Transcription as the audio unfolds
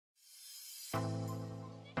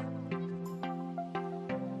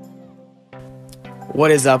What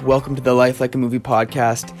is up? Welcome to the Life Like a Movie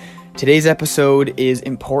podcast. Today's episode is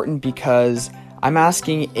important because I'm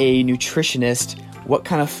asking a nutritionist what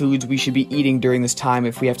kind of foods we should be eating during this time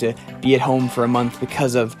if we have to be at home for a month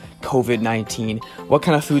because of COVID-19. What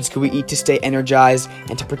kind of foods can we eat to stay energized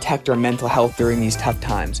and to protect our mental health during these tough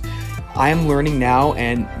times? I am learning now,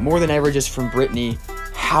 and more than ever just from Brittany,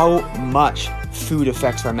 how much food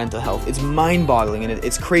affects our mental health. It's mind-boggling and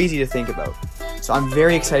it's crazy to think about. So I'm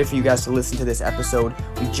very excited for you guys to listen to this episode.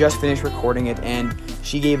 We just finished recording it, and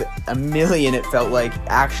she gave a million, it felt like,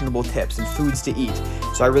 actionable tips and foods to eat.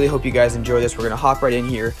 So I really hope you guys enjoy this. We're going to hop right in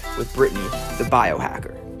here with Brittany, the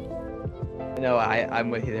biohacker. No, I'm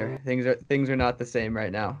with you there. Things are not the same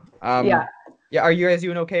right now. Yeah, are you guys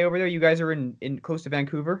doing okay over there? You guys are in close to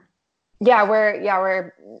Vancouver?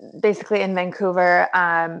 We're basically in Vancouver.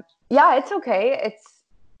 It's okay.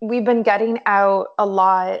 We've been getting out a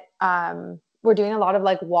lot. We're doing a lot of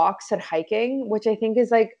like walks and hiking, which I think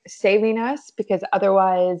is like saving us, because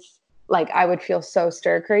otherwise, like, I would feel so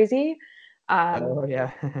stir crazy. Oh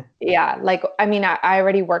yeah. I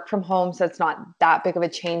already work from home, so it's not that big of a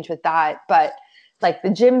change with that. But like the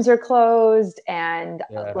gyms are closed, and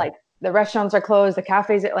like the restaurants are closed, the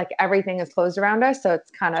cafes, like everything is closed around us. So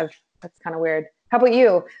that's kind of weird. How about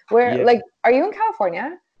you? Are you in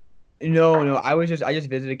California? No, I just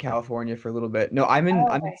visited California for a little bit. No, I'm in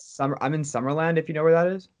Summerland, if you know where that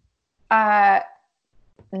is. No,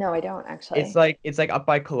 I don't actually. It's like up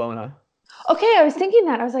by Kelowna. Okay, I was thinking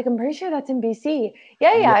that. I was like, I'm pretty sure that's in BC.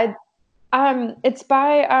 Yeah. It's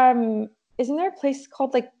by isn't there a place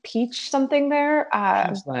called like Peach something there?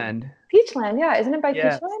 Peachland. Peachland, yeah. Isn't it by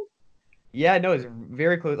Yeah. Peachland? Yeah, no, it's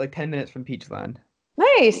very close, like 10 minutes from Peachland.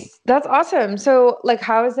 Nice. That's awesome. So like,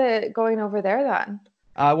 how is it going over there then?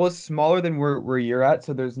 Well, it's smaller than where you're at,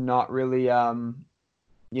 so there's not really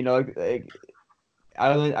like,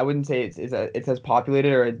 I wouldn't say it's as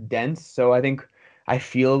populated or as dense. So I think I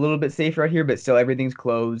feel a little bit safer out here, but still everything's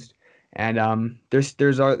closed. And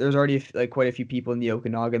there's already like quite a few people in the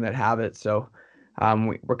Okanagan that have it, so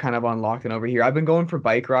we're kind of on lockdown over here. I've been going for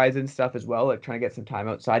bike rides and stuff as well, like trying to get some time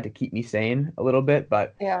outside to keep me sane a little bit.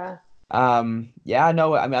 But no, I mean,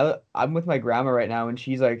 I'm with my grandma right now, and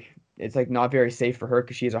she's like, it's like not very safe for her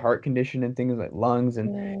because she has a heart condition and things like lungs,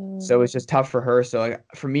 and so it's just tough for her. So like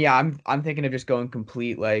for me, I'm thinking of just going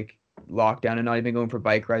complete like lockdown and not even going for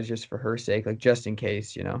bike rides just for her sake, like just in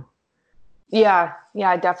case, you know. Yeah,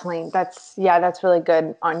 definitely. That's really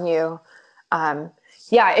good on you.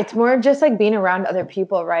 It's more just like being around other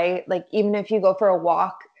people, right? Like even if you go for a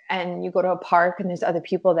walk and you go to a park and there's other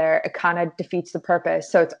people there, it kind of defeats the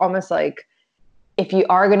purpose. So it's almost like if you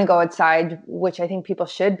are going to go outside, which I think people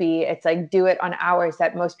should be, it's like do it on hours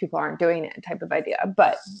that most people aren't doing it type of idea.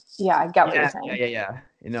 But yeah, I get what you're saying. Yeah.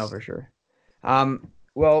 No, for sure.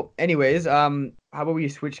 Well, anyways, how about we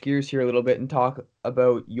switch gears here a little bit and talk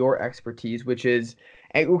about your expertise, which is,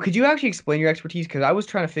 could you actually explain your expertise? Because I was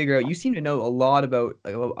trying to figure out, you seem to know a lot about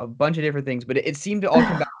like, a bunch of different things, but it seemed to all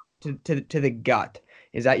come back to the gut.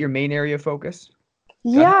 Is that your main area of focus?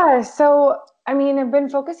 Yeah. So, I mean, I've been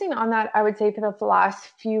focusing on that, I would say, for the last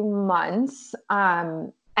few months.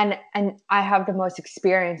 And I have the most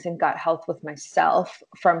experience in gut health with myself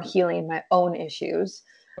from healing my own issues.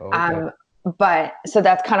 Oh, okay. But so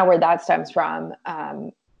that's kind of where that stems from.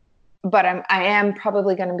 But I am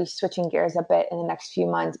probably going to be switching gears a bit in the next few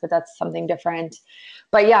months, but that's something different.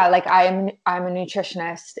 But yeah, like I'm a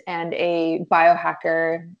nutritionist and a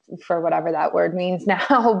biohacker, for whatever that word means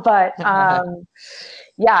now. But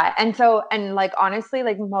and like honestly,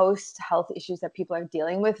 like most health issues that people are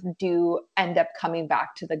dealing with do end up coming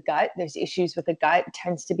back to the gut. There's issues with the gut. It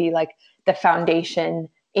tends to be like the foundation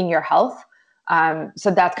in your health. So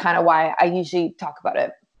that's kind of why I usually talk about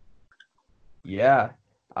it. Yeah.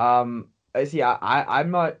 I see. I'm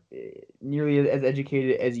not nearly as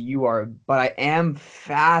educated as you are, but I am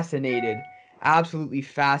fascinated, absolutely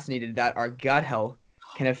fascinated that our gut health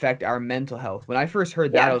can affect our mental health. When I first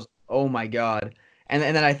heard that, I was, oh my God. And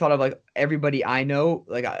then I thought of like everybody I know,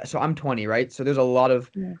 like, so I'm 20, right? So there's a lot of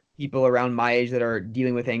people around my age that are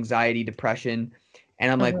dealing with anxiety, depression. And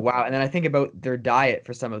I'm like, wow. And then I think about their diet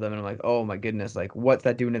for some of them, and I'm like, oh my goodness, like what's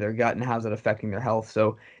that doing to their gut and how's that affecting their health?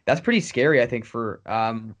 So that's pretty scary, I think, for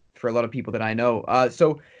a lot of people that I know.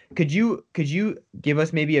 So could you give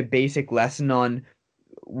us maybe a basic lesson on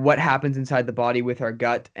what happens inside the body with our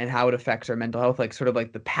gut and how it affects our mental health, like sort of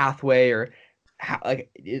like the pathway or how, like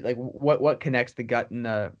what connects the gut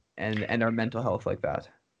and our mental health like that?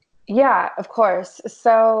 Yeah, of course.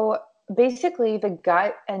 So basically, the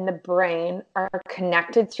gut and the brain are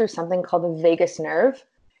connected through something called the vagus nerve.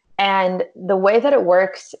 And the way that it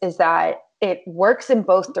works is that it works in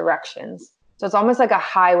both directions. So it's almost like a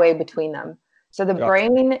highway between them. So the Gotcha.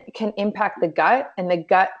 brain can impact the gut and the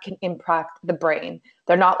gut can impact the brain.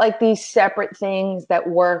 They're not like these separate things that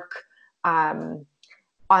work on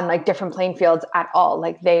like different playing fields at all.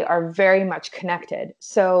 Like they are very much connected.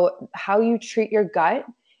 So how you treat your gut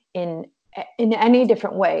in in any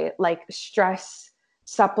different way, like stress,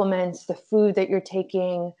 supplements, the food that you're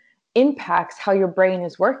taking impacts how your brain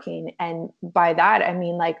is working. And by that, I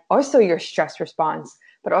mean like also your stress response,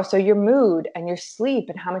 but also your mood and your sleep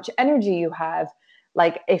and how much energy you have.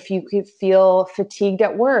 Like if you could feel fatigued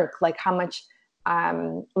at work, like how much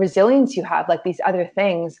resilience you have, like these other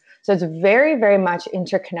things. So it's very, very much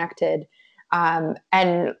interconnected.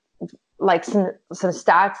 And like some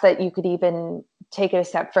stats that you could even take it a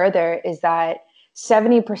step further is that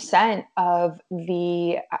 70% of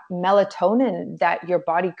the melatonin that your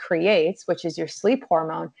body creates, which is your sleep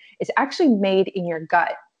hormone, is actually made in your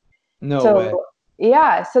gut. No way. So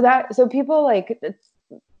yeah, so people like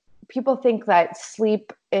people think that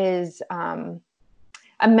sleep is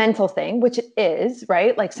a mental thing, which it is,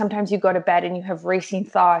 right? Like sometimes you go to bed and you have racing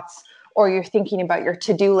thoughts, or you're thinking about your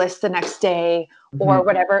to-do list the next day, or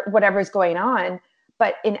Hmm. whatever's going on.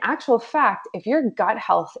 But in actual fact, if your gut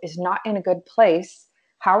health is not in a good place,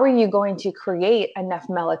 how are you going to create enough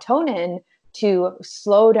melatonin to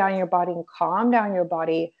slow down your body and calm down your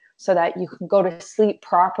body so that you can go to sleep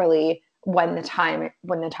properly when the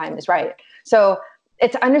time is right? So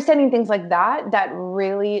it's understanding things like that that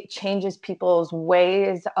really changes people's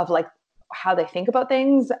ways of like how they think about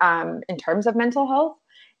things in terms of mental health.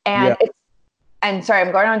 Yeah. And it's and sorry,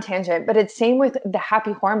 I'm going on a tangent, but it's same with the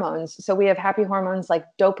happy hormones. So we have happy hormones like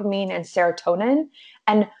dopamine and serotonin,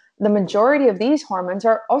 and the majority of these hormones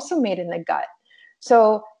are also made in the gut.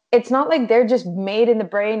 So it's not like they're just made in the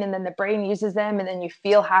brain and then the brain uses them and then you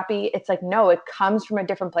feel happy. It's like, no, it comes from a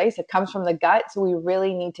different place. It comes from the gut. So we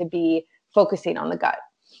really need to be focusing on the gut.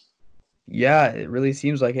 Yeah, it really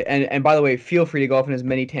seems like it. And by the way, feel free to go off on as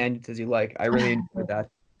many tangents as you like. I really enjoyed that.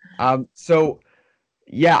 So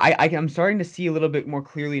yeah, I'm starting to see a little bit more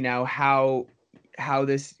clearly now how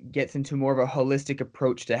this gets into more of a holistic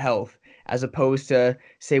approach to health, as opposed to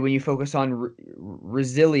say when you focus on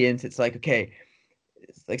resilience, it's like, okay,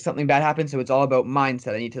 it's like something bad happens, so it's all about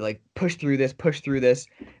mindset. I need to like push through this.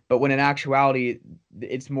 But when in actuality,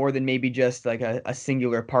 it's more than maybe just like a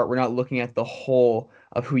singular part. We're not looking at the whole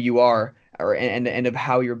of who you are, or and of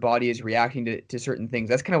how your body is reacting to certain things.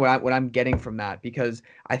 That's kind of what I'm getting from that, because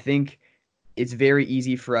I think it's very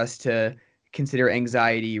easy for us to consider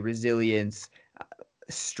anxiety, resilience,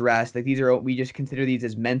 stress, like these are, we just consider these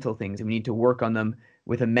as mental things, and we need to work on them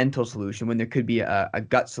with a mental solution when there could be a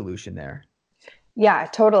gut solution there. Yeah,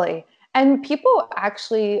 totally. And people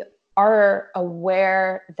actually are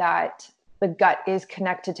aware that the gut is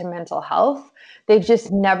connected to mental health. They've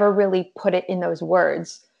just never really put it in those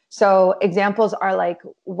words. So examples are like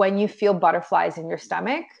when you feel butterflies in your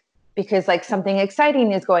stomach because like something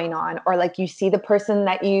exciting is going on, or like you see the person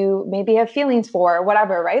that you maybe have feelings for or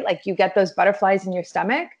whatever, right? Like you get those butterflies in your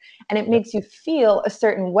stomach and it Yeah. makes you feel a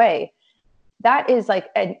certain way. That is like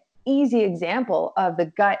an easy example of the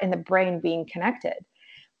gut and the brain being connected.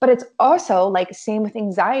 But it's also like same with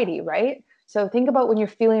anxiety, right? So think about when you're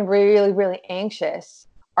feeling really, really anxious.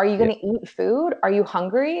 Are you Yeah. going to eat food? Are you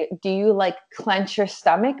hungry? Do you like clench your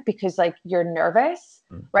stomach because like you're nervous,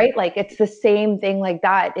 Mm. right? Like it's the same thing like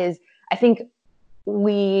that is I think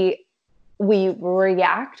we we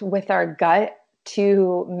react with our gut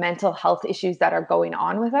to mental health issues that are going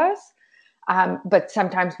on with us. But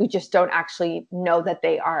sometimes we just don't actually know that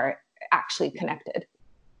they are actually connected.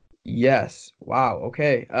 Yes. Wow.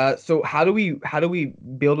 Okay. So how do we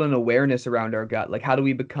build an awareness around our gut? Like how do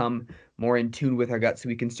we become more in tune with our gut so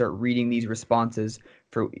we can start reading these responses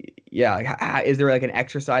for, yeah, like, is there like an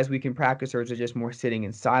exercise we can practice, or is it just more sitting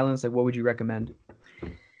in silence? Like what would you recommend?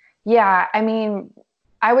 Yeah, I mean,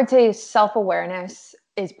 I would say self awareness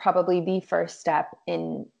is probably the first step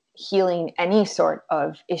in healing any sort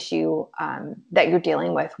of issue that you're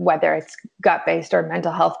dealing with, whether it's gut based or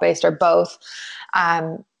mental health based or both.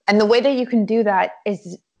 And the way that you can do that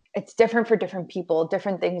is it's different for different people.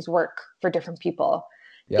 Different things work for different people.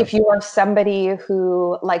 If Yes. you are somebody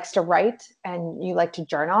who likes to write and you like to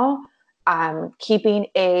journal, keeping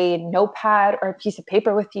a notepad or a piece of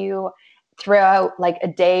paper with you throughout like a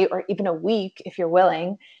day or even a week, if you're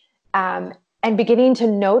willing, um, and beginning to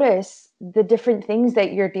notice the different things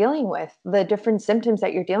that you're dealing with, the different symptoms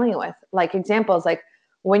that you're dealing with. Like examples, like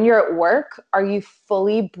when you're at work, are you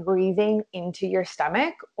fully breathing into your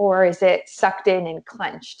stomach or is it sucked in and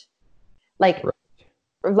clenched? Like, Right.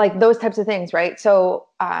 like those types of things, right? So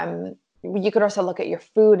you could also look at your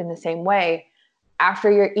food in the same way. after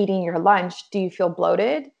you're eating your lunch, do you feel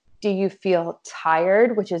bloated? Do you feel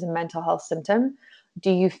tired, which is a mental health symptom?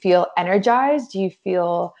 Do you feel energized? Do you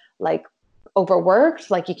feel like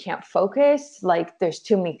overworked, like you can't focus, like there's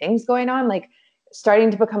too many things going on? Like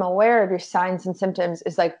starting to become aware of your signs and symptoms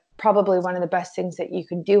is like probably one of the best things that you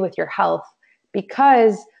can do with your health,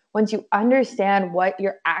 because once you understand what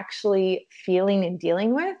you're actually feeling and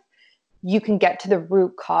dealing with, you can get to the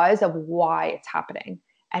root cause of why it's happening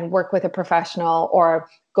and work with a professional, or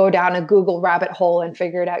go down a Google rabbit hole and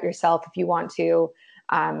figure it out yourself if you want to,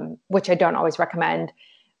 which I don't always recommend.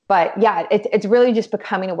 But yeah, it's really just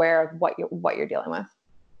becoming aware of what you're dealing with.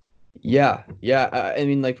 Yeah, yeah. I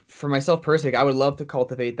mean, like for myself personally, I would love to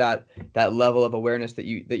cultivate that level of awareness that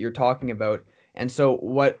you're talking about. And so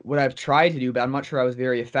what I've tried to do, but I'm not sure I was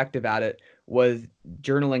very effective at it, was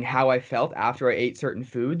journaling how I felt after I ate certain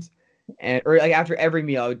foods, and or like after every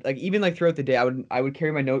meal. Like even like throughout the day, I would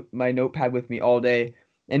carry my notepad with me all day,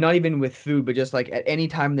 and not even with food, but just like at any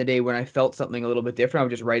time in the day when I felt something a little bit different, I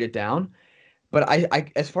would just write it down. But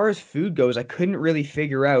as far as food goes, I couldn't really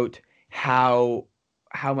figure out how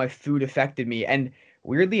how my food affected me. And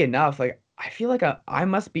weirdly enough, like I feel like I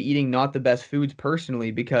must be eating not the best foods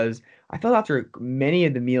personally, because I felt after many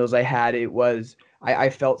of the meals I had, I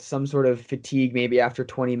felt some sort of fatigue maybe after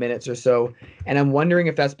 20 minutes or so. And I'm wondering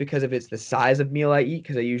if that's because of it's the size of meal I eat,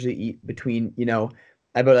 because I usually eat between,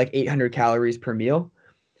 about like 800 calories per meal.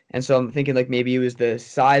 And so I'm thinking like maybe it was the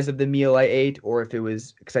size of the meal I ate, or if it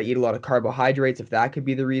was because I eat a lot of carbohydrates, if that could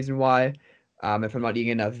be the reason why. If I'm not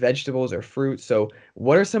eating enough vegetables or fruit. So,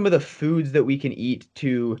 what are some of the foods that we can eat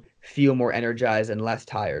to feel more energized and less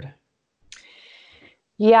tired?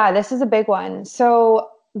 Yeah, this is a big one.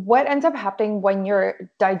 So, what ends up happening when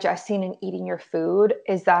you're digesting and eating your food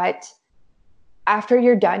is that after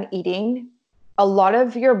you're done eating, a lot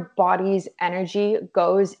of your body's energy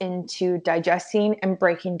goes into digesting and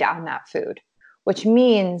breaking down that food, which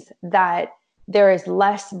means that there is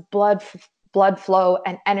less blood flow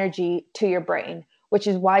and energy to your brain, which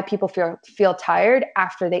is why people feel tired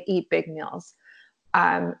after they eat big meals.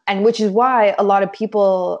 And which is why a lot of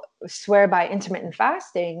people swear by intermittent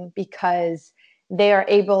fasting, because they are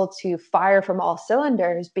able to fire from all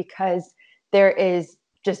cylinders, because there is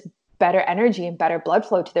just better energy and better blood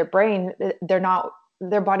flow to their brain.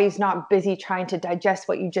 Their body's not busy trying to digest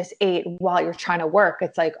what you just ate while you're trying to work.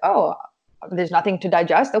 It's like, oh, there's nothing to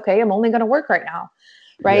digest. Okay, I'm only going to work right now.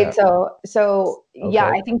 Right. Yeah. So yeah,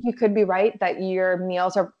 Okay. I think you could be right that your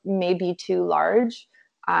meals are maybe too large,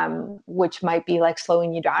 which might be like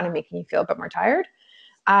slowing you down and making you feel a bit more tired.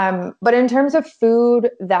 But in terms of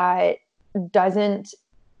food that doesn't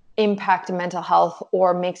impact mental health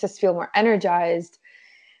or makes us feel more energized,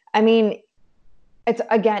 I mean,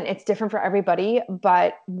 it's different for everybody.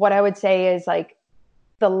 But what I would say is like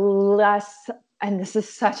the less, and this is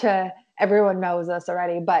such a, everyone knows this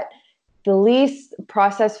already, but the least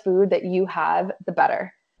processed food that you have, the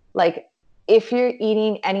better. Like if you're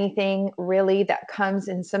eating anything really that comes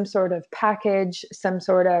in some sort of package, some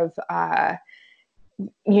sort of,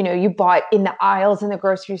 you bought in the aisles in the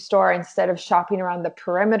grocery store instead of shopping around the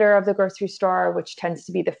perimeter of the grocery store, which tends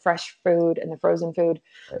to be the fresh food and the frozen food,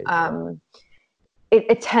 Right. um,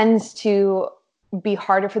 it tends to be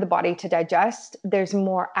harder for the body to digest. There's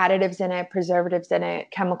more additives in it, preservatives in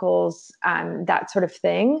it, chemicals, that sort of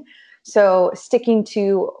thing. So sticking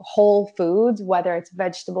to whole foods, whether it's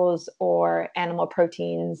vegetables or animal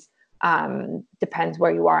proteins, depends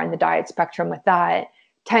where you are in the diet spectrum with that,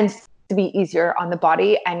 tends to be easier on the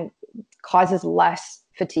body and causes less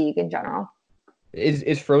fatigue in general.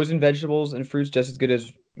 Is frozen vegetables and fruits just as good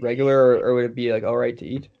as regular, or would it be like all right to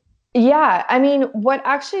eat? Yeah, I mean, what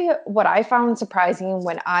I found surprising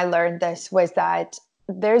when I learned this was that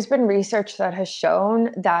there's been research that has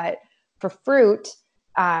shown that for fruit,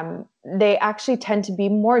 they actually tend to be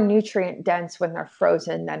more nutrient dense when they're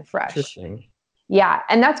frozen than fresh. Interesting. Yeah,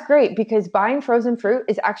 and that's great because buying frozen fruit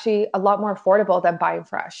is actually a lot more affordable than buying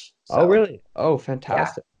fresh. Oh, So, really? Oh, yeah.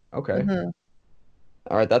 fantastic. Okay. hmm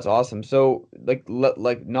All right, that's awesome. So, like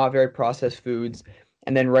not very processed foods,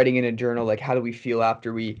 and then writing in a journal, like how do we feel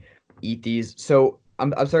after we eat these? So,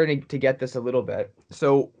 I'm starting to get this a little bit.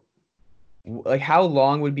 So, like how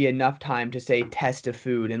long would be enough time to say test a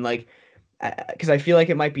food, and like because I feel like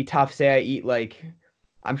it might be tough. Say I eat like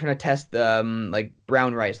I'm trying to test like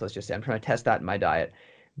brown rice, let's just say. I'm trying to test that in my diet.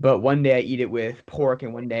 But one day I eat it with pork,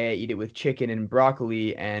 and one day I eat it with chicken and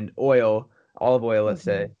broccoli and olive oil, let's hmm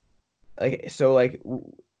say. Like so like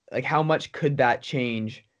how much could that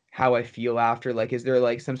change how I feel after? Like is there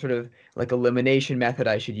like some sort of like elimination method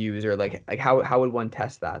I should use, or like how would one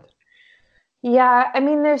test that? Yeah, I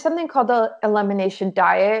mean, there's something called the elimination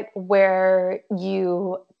diet where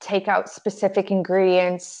you take out specific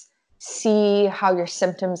ingredients, see how your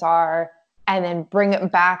symptoms are, and then bring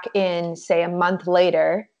it back in, say, a month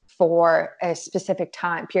later for a specific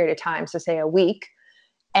time period of time, so say a week,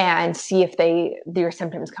 and see if your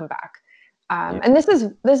symptoms come back. Yeah. And this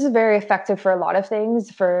is very effective for a lot of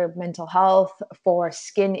things, for mental health, for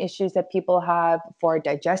skin issues that people have, for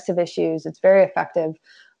digestive issues. It's very effective.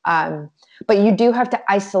 Um, but you do have to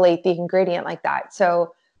isolate the ingredient like that.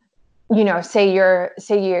 So, say you're,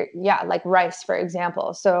 yeah, like rice, for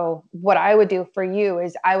example. So what I would do for you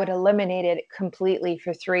is I would eliminate it completely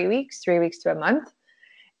for 3 weeks, 3 weeks to a month.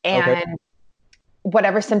 Okay. And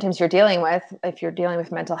whatever symptoms you're dealing with, if you're dealing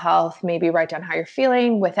with mental health, maybe write down how you're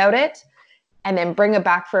feeling without it, and then bring it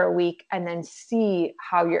back for a week and then see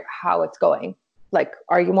how it's going. Like,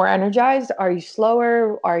 are you more energized? Are you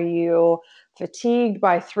slower? Are you fatigued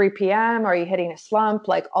by 3 p.m.? Are you hitting a slump?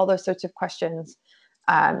 Like all those sorts of questions.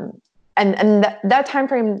 Um, and that time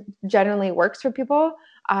frame generally works for people.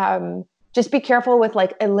 Just be careful with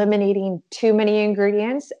like eliminating too many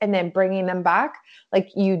ingredients and then bringing them back. Like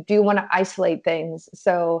you do want to isolate things.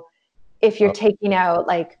 So if you're Oh, taking out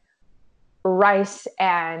like rice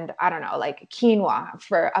and I don't know, like quinoa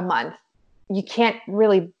for a month, you can't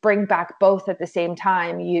really bring back both at the same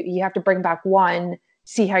time. You have to bring back one,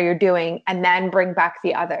 see how you're doing, and then bring back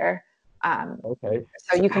the other. Um, okay.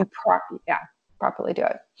 so you can properly do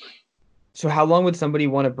it. So how long would somebody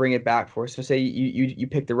want to bring it back for? So say you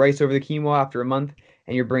pick the rice over the quinoa after a month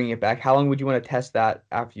and you're bringing it back. How long would you want to test that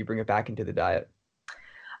after you bring it back into the diet?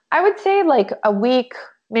 I would say like a week,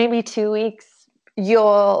 maybe 2 weeks.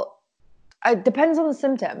 You'll It depends on the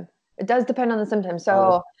symptom. It does depend on the symptom. Oh,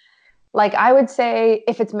 So like I would say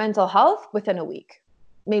if it's mental health, within a week,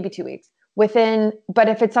 maybe 2 weeks. But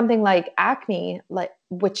if it's something like acne, like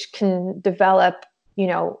which can develop, you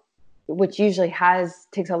know, which usually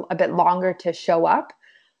takes a bit longer to show up,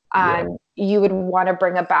 yeah. you would want to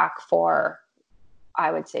bring it back for,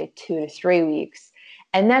 I would say, 2 to 3 weeks,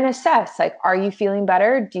 and then assess like, are you feeling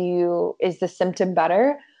better? Is the symptom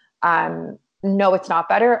better? No, it's not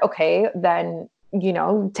better. Okay, then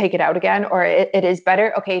take it out again, or it is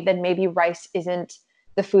better. Okay, then maybe rice isn't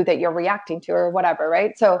the food that you're reacting to, or whatever,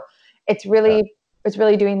 right? So it's Yeah. really it's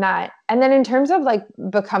really doing that. And then in terms of like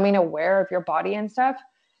becoming aware of your body and stuff,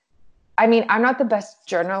 I mean, I'm not the best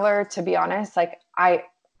journaler, to be honest. Like I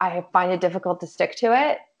find it difficult to stick to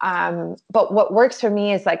it. But what works for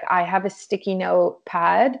me is like I have a sticky note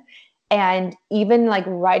pad, and even like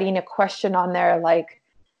writing a question on there, like,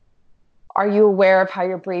 are you aware of how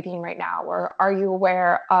you're breathing right now? Or are you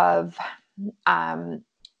aware of um,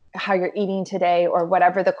 how you're eating today, or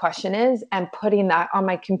whatever the question is, and putting that on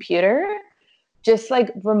my computer just like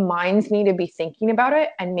reminds me to be thinking about it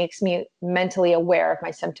and makes me mentally aware of my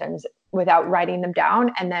symptoms without writing them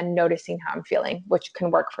down, and then noticing how I'm feeling, which can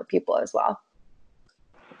work for people as well.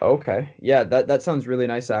 Okay. Yeah, that sounds really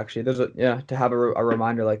nice actually. There's a yeah, to have a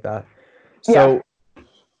reminder like that. Yeah. So,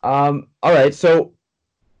 all right. So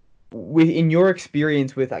in your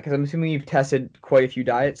experience with that, because I'm assuming you've tested quite a few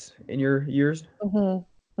diets in your years. Hmm.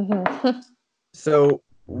 Hmm. So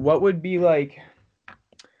what would be like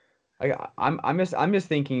I'm just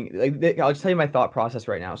thinking like I'll just tell you my thought process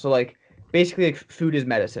right now. So like basically like food is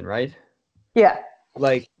medicine, right? Yeah.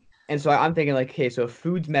 Like and so I'm thinking like okay, so if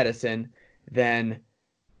food's medicine, then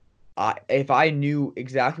if I knew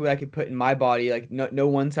exactly what I could put in my body, like no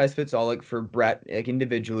one size fits all, like for Brett, like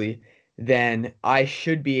individually, then I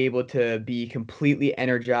should be able to be completely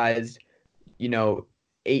energized, you know,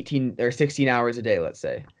 18 or 16 hours a day, let's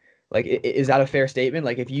say. Like, is that a fair statement?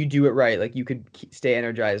 Like, if you do it right, like you could stay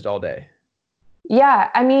energized all day. Yeah.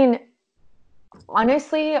 I mean,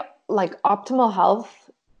 honestly, like optimal health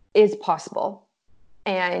is possible.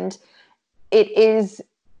 And it is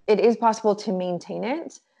it is possible to maintain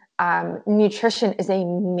it. Nutrition is a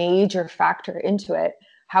major factor into it.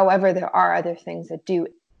 However, there are other things that do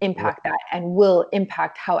Right. impact that and will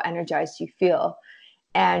impact how energized you feel.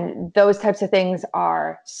 And those types of things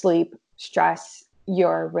are sleep, stress,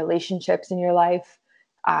 your relationships in your life,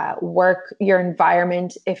 work, your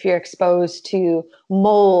environment. If you're exposed to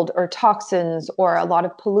mold or toxins or a lot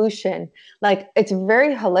of pollution, like it's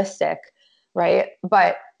very holistic, right?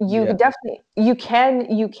 But Yeah. you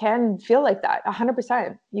can feel like that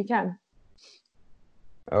 100%. You can.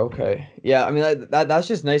 Okay. Yeah. I mean, that's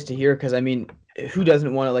just nice to hear because I mean, who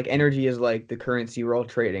doesn't want to like energy is like the currency we're all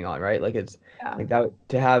trading on, right? Like it's Yeah. like that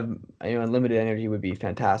to have unlimited energy would be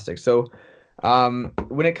fantastic. So,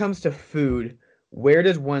 when it comes to food, where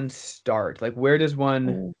does one start? Like, where does one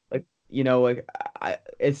Mm. like like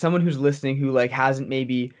it's someone who's listening who like hasn't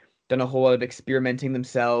maybe done a whole lot of experimenting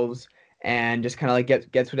themselves and just kind of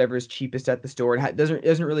like gets whatever is cheapest at the store and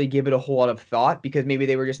doesn't really give it a whole lot of thought because maybe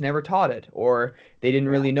they were just never taught it or they didn't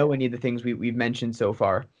Yeah. really know any of the things we've mentioned so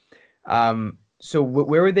far. So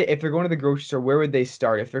where would they, if they're going to the grocery store, where would they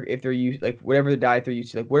start if they're used like whatever the diet they're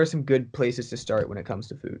used to, like what are some good places to start when it comes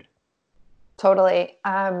to food? Totally.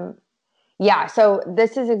 Yeah, so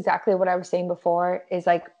this is exactly what I was saying before is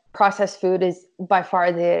like processed food is by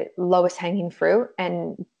far the lowest hanging fruit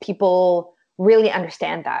and people really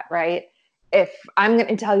understand that, right? If I'm going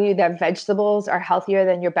to tell you that vegetables are healthier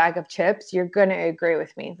than your bag of chips, you're going to agree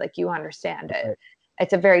with me. Like you understand it. Right.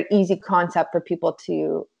 It's a very easy concept for people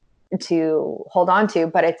to hold on to,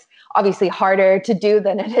 but it's obviously harder to do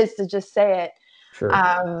than it is to just say it. Sure.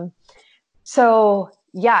 Um, so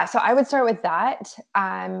yeah, so I would start with that.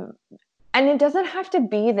 And it doesn't have to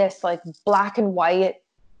be this like black and white.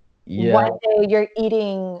 One Yeah. day you're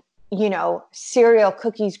eating, cereal,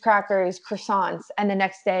 cookies, crackers, croissants, and the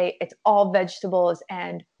next day it's all vegetables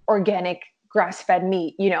and organic grass-fed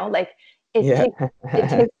meat, like it Yeah. takes it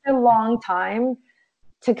takes a long time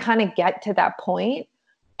to kind of get to that point.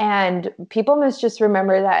 And people must just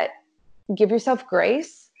remember that give yourself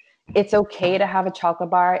grace. It's okay to have a chocolate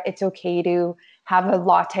bar. It's okay to have a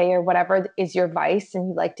latte or whatever is your vice and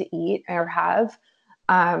you like to eat or have.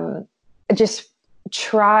 Um, just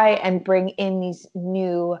try and bring in these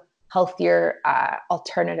new, healthier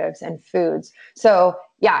alternatives and foods. So,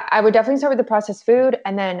 yeah, I would definitely start with the processed food.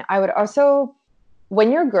 And then I would also,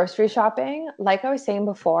 when you're grocery shopping, like I was saying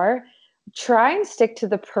before, try and stick to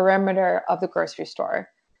the perimeter of the grocery store.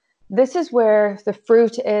 This is where the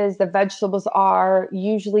fruit is, the vegetables are,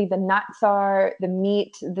 usually the nuts are, the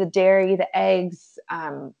meat, the dairy, the eggs,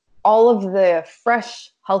 all of the fresh,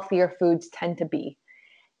 healthier foods tend to be.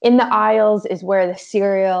 In the aisles is where the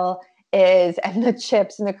cereal is, and the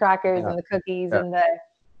chips and the crackers Yeah. and the cookies Yeah. and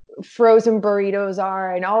the frozen burritos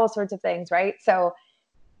are, and all sorts of things, right? So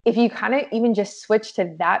if you kind of even just switch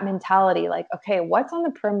to that mentality, like, okay, what's on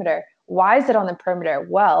the perimeter? Why is it on the perimeter?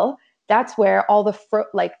 Well, that's where all the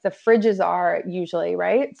like the fridges are usually,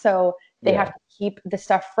 right? So they have Yeah. to keep the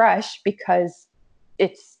stuff fresh because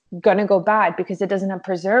it's gonna go bad because it doesn't have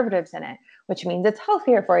preservatives in it, which means it's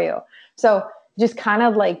healthier for you. So just kind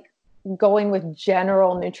of like going with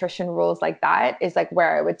general nutrition rules like that is like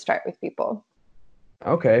where I would start with people.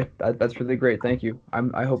 Okay, that's really great. Thank you.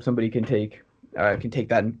 I hope somebody can take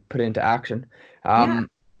that and put it into action. Yeah. Um,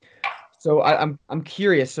 so I'm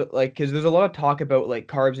curious, so, like, because there's a lot of talk about like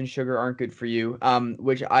carbs and sugar aren't good for you,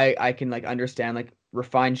 which I can like understand, like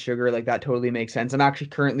refined sugar, like that totally makes sense. I'm actually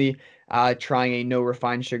currently trying a no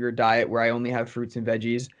refined sugar diet where I only have fruits and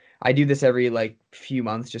veggies. I do this every like few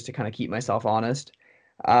months just to kind of keep myself honest.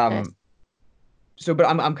 Nice. Um, but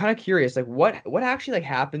I'm kind of curious, like what actually like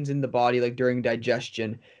happens in the body like during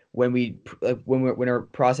digestion when we're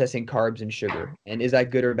processing carbs and sugar, and is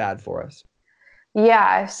that good or bad for us?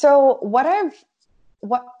 Yeah. So what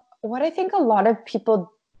what I think a lot of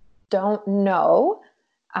people don't know,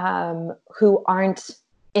 who aren't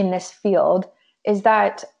in this field, is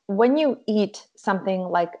that when you eat something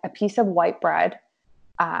like a piece of white bread,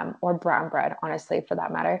 or brown bread, honestly, for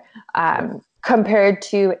that matter, Yeah. compared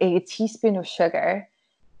to a teaspoon of sugar,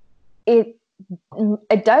 it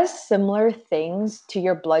it does similar things to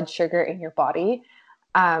your blood sugar in your body.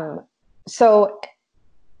 Um, so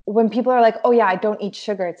when people are like, "Oh yeah, I don't eat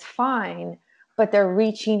sugar, it's fine," but they're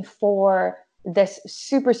reaching for this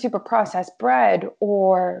super super processed bread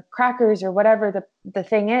or crackers or whatever the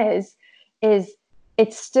thing is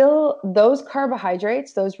it's still those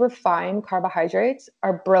carbohydrates, those refined carbohydrates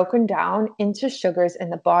are broken down into sugars in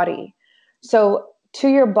the body. So to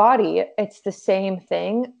your body, it's the same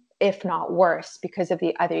thing, if not worse, because of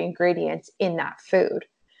the other ingredients in that food.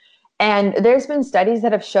 And there's been studies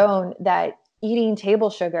that have shown that eating table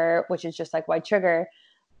sugar, which is just like white sugar,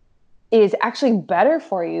 is actually better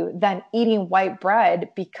for you than eating white bread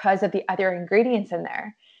because of the other ingredients in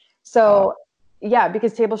there. Uh, So, yeah,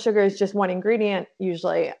 because table sugar is just one ingredient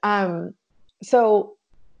usually. So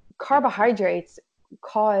carbohydrates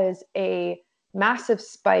cause a massive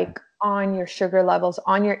spike on your sugar levels,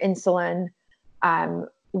 on your insulin,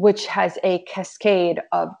 which has a cascade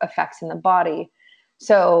of effects in the body.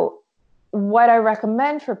 So, what I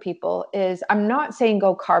recommend for people is I'm not saying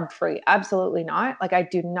go carb free, absolutely not. Like, I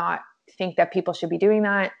do not think that people should be doing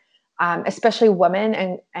that, especially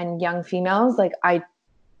women and young females.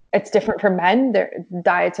 It's different for men. Their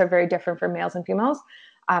diets are very different for males and females,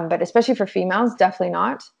 but especially for females, definitely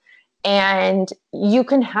not. And you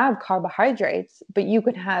can have carbohydrates, but you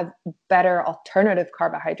can have better alternative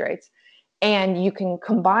carbohydrates. And you can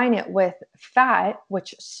combine it with fat,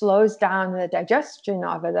 which slows down the digestion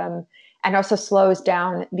of them and also slows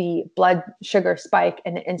down the blood sugar spike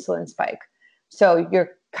and the insulin spike. So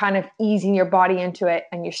you're kind of easing your body into it,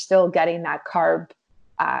 and you're still getting that carb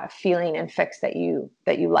feeling and fix that you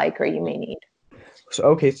like or you may need. So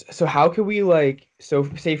okay, so how could we like so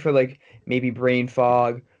say for like maybe brain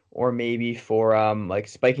fog or maybe for like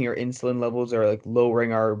spiking our insulin levels or like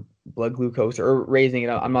lowering our blood glucose or raising it,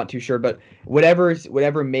 I'm not too sure, but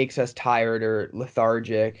whatever makes us tired or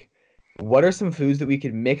lethargic, what are some foods that we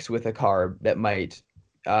could mix with a carb that might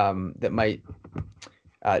not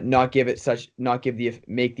give the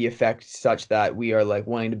make the effect such that we are like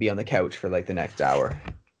wanting to be on the couch for like the next hour.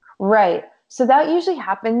 Right. So that usually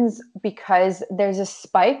happens because there's a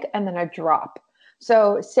spike and then a drop.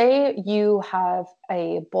 So, say you have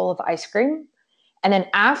a bowl of ice cream, and then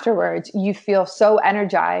afterwards you feel so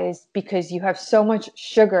energized because you have so much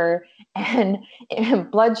sugar and,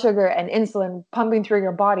 and blood sugar and insulin pumping through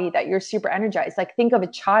your body that you're super energized. Like, think of a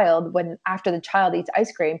child when after the child eats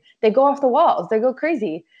ice cream, they go off the walls, they go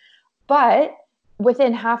crazy. But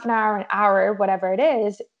within half an hour, whatever it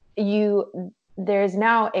is, you there's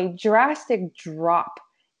now a drastic drop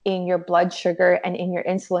in your blood sugar and in your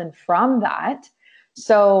insulin from that.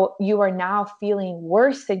 So you are now feeling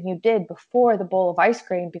worse than you did before the bowl of ice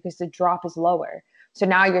cream because the drop is lower. So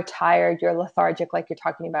now you're tired, you're lethargic, like you're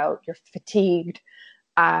talking about, you're fatigued.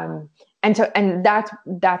 Um, and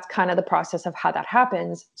that's kind of the process of how that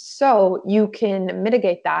happens. So you can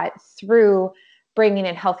mitigate that through bringing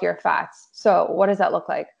in healthier fats. So what does that look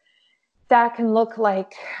like? That can look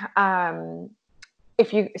like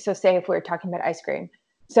say if we're talking about ice cream.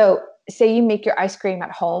 So say you make your ice cream at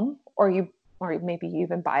home, or maybe you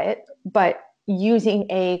even buy it, but using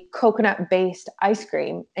a coconut based ice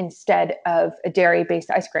cream instead of a dairy based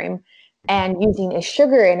ice cream, and using a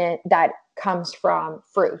sugar in it that comes from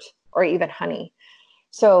fruit or even honey.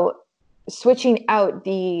 So switching out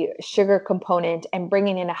the sugar component and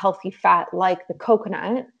bringing in a healthy fat like the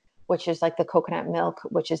coconut, which is like the coconut milk,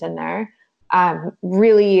 which is in there,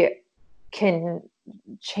 really can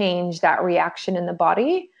change that reaction in the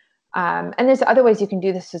body. And there's other ways you can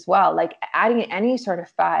do this as well. Like adding any sort of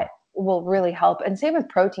fat will really help. And same with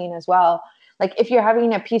protein as well. Like if you're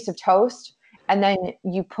having a piece of toast and then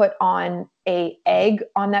you put on a egg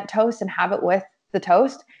on that toast and have it with the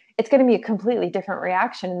toast, it's going to be a completely different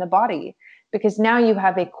reaction in the body because now you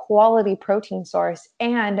have a quality protein source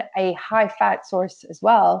and a high fat source as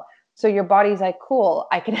well. So your body's like, cool,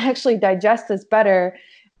 I can actually digest this better.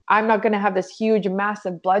 I'm not going to have this huge,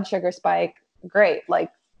 massive blood sugar spike. Great.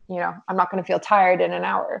 Like, I'm not going to feel tired in an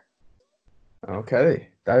hour. Okay,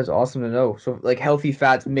 that is awesome to know. So like healthy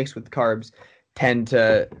fats mixed with carbs tend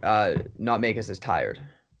to not make us as tired.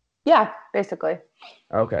 Yeah, basically.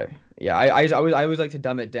 Okay. Yeah, I always like to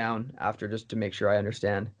dumb it down after just to make sure I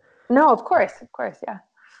understand. No, of course. Of course. Yeah.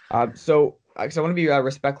 So I want to be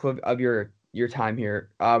respectful of your time here.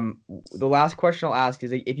 The last question I'll ask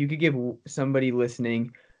is like, if you could give somebody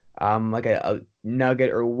listening, like a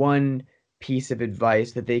nugget or one piece of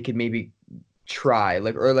advice that they could maybe try,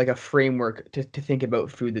 like or like a framework to think about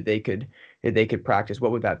food that they could practice,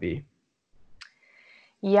 what would that be?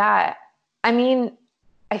 Yeah. I mean,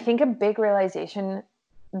 I think a big realization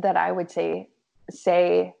that I would say,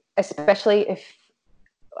 especially if,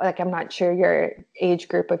 like, I'm not sure your age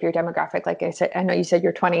group of your demographic. Like I said, I know you said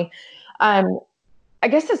you're 20. Um, I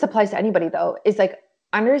guess this applies to anybody though, is like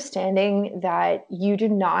understanding that you do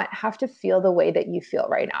not have to feel the way that you feel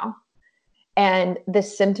right now. And the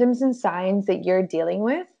symptoms and signs that you're dealing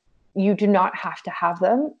with, you do not have to have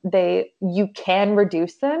them. You can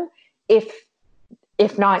reduce them if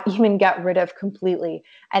not even get rid of completely.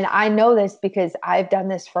 And I know this because I've done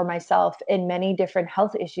this for myself in many different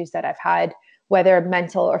health issues that I've had, whether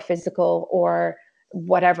mental or physical or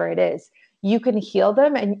whatever it is. You can heal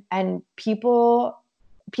them, and people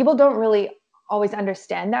don't really always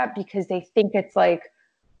understand that because they think it's like,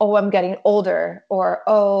 oh, I'm getting older, or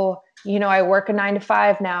oh, I work a 9 to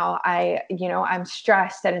 5 now. I'm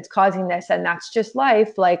stressed and it's causing this, and that's just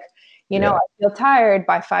life. Like, Yeah. I feel tired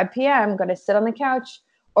by 5 p.m. I'm going to sit on the couch.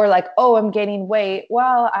 Or like, oh, I'm gaining weight.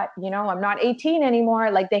 Well, I'm not 18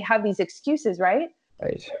 anymore. Like they have these excuses, right?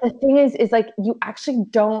 Right. The thing is like, you actually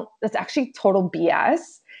don't, that's actually total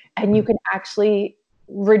BS. And you can actually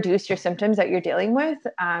reduce your symptoms that you're dealing with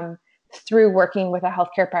through working with a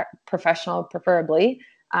healthcare professional, preferably.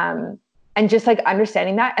 And just like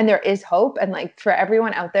understanding that. And there is hope. And like for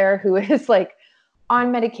everyone out there who is like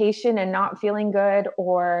on medication and not feeling good,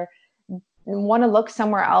 or want to look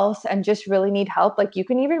somewhere else and just really need help, like you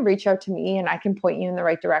can even reach out to me and I can point you in the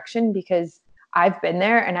right direction, because I've been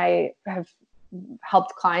there and I have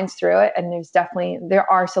helped clients through it. And there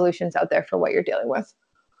are solutions out there for what you're dealing with.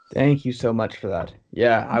 Thank you so much for that.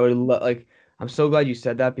 Yeah, I'm so glad you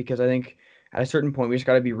said that because I think at a certain point we just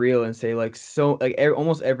got to be real and say like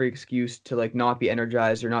almost every excuse to like not be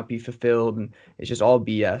energized or not be fulfilled, and it's just all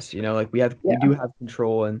BS, like we do Yeah. have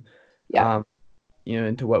control and Yeah. um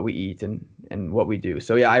into what we eat and what we do.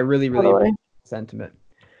 So yeah, I really Totally. appreciate the sentiment.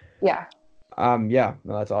 Yeah. Yeah,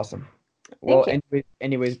 no, that's awesome. Well, Thank you.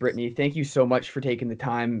 anyways, Brittany, thank you so much for taking the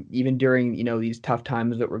time, even during, these tough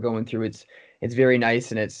times that we're going through. It's very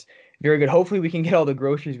nice and it's very good. Hopefully we can get all the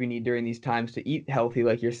groceries we need during these times to eat healthy,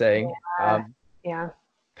 like you're saying. Yeah. Yeah.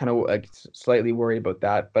 Kind of like slightly worried about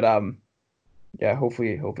that, but yeah,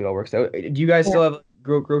 hopefully it all works out. Do you guys Yeah. still have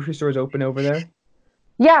grocery stores open over there?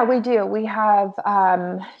 Yeah, we do. We have,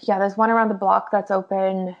 there's one around the block that's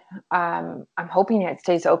open. I'm hoping it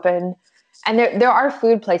stays open. And there are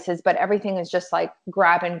food places, but everything is just like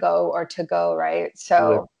grab and go or to go, right?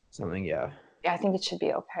 Deliver So something, yeah. yeah, I think it should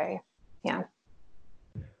be okay. Yeah.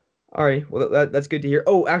 All right. Well, that's good to hear.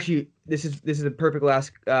 Oh, actually, this is a perfect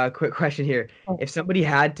last quick question here. If somebody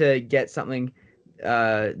had to get something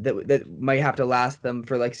that might have to last them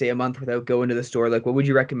for like say a month without going to the store, like what would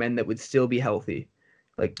you recommend that would still be healthy?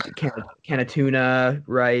 Like can of tuna,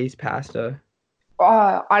 rice, pasta.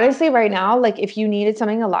 Honestly, right now, like if you needed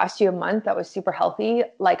something to last you a month that was super healthy,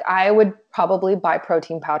 like I would probably buy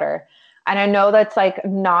protein powder. And I know that's like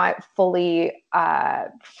not fully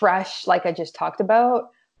fresh, like I just talked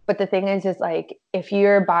about. But the thing is like if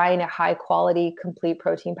you're buying a high quality complete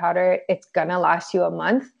protein powder, it's gonna last you a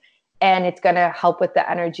month and it's gonna help with the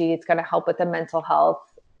energy, it's gonna help with the mental health.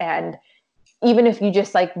 And even if you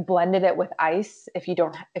just like blended it with ice, if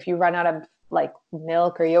you run out of like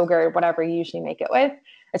milk or yogurt or whatever you usually make it with,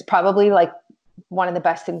 it's probably like one of the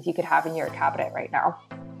best things you could have in your cabinet right now.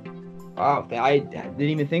 Wow, I didn't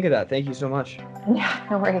even think of that. Thank you so much. Yeah,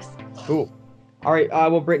 no worries. Cool. All right.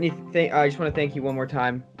 Well, Brittany, I just want to thank you one more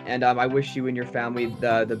time, and I wish you and your family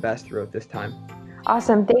the best throughout this time.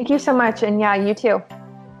 Awesome. Thank you so much. And yeah, you too.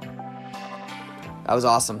 That was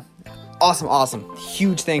awesome. Awesome.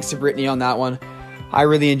 Huge thanks to Brittany on that one. I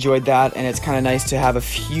really enjoyed that, and it's kind of nice to have a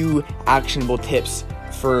few actionable tips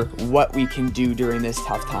for what we can do during this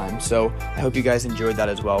tough time. So I hope you guys enjoyed that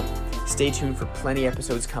as well. Stay tuned for plenty of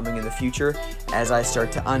episodes coming in the future as I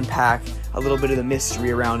start to unpack a little bit of the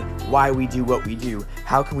mystery around why we do what we do,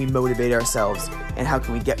 how can we motivate ourselves, and how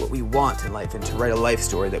can we get what we want in life and to write a life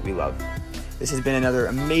story that we love. This has been another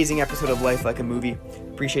amazing episode of Life Like a Movie.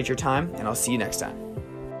 Appreciate your time, and I'll see you next time.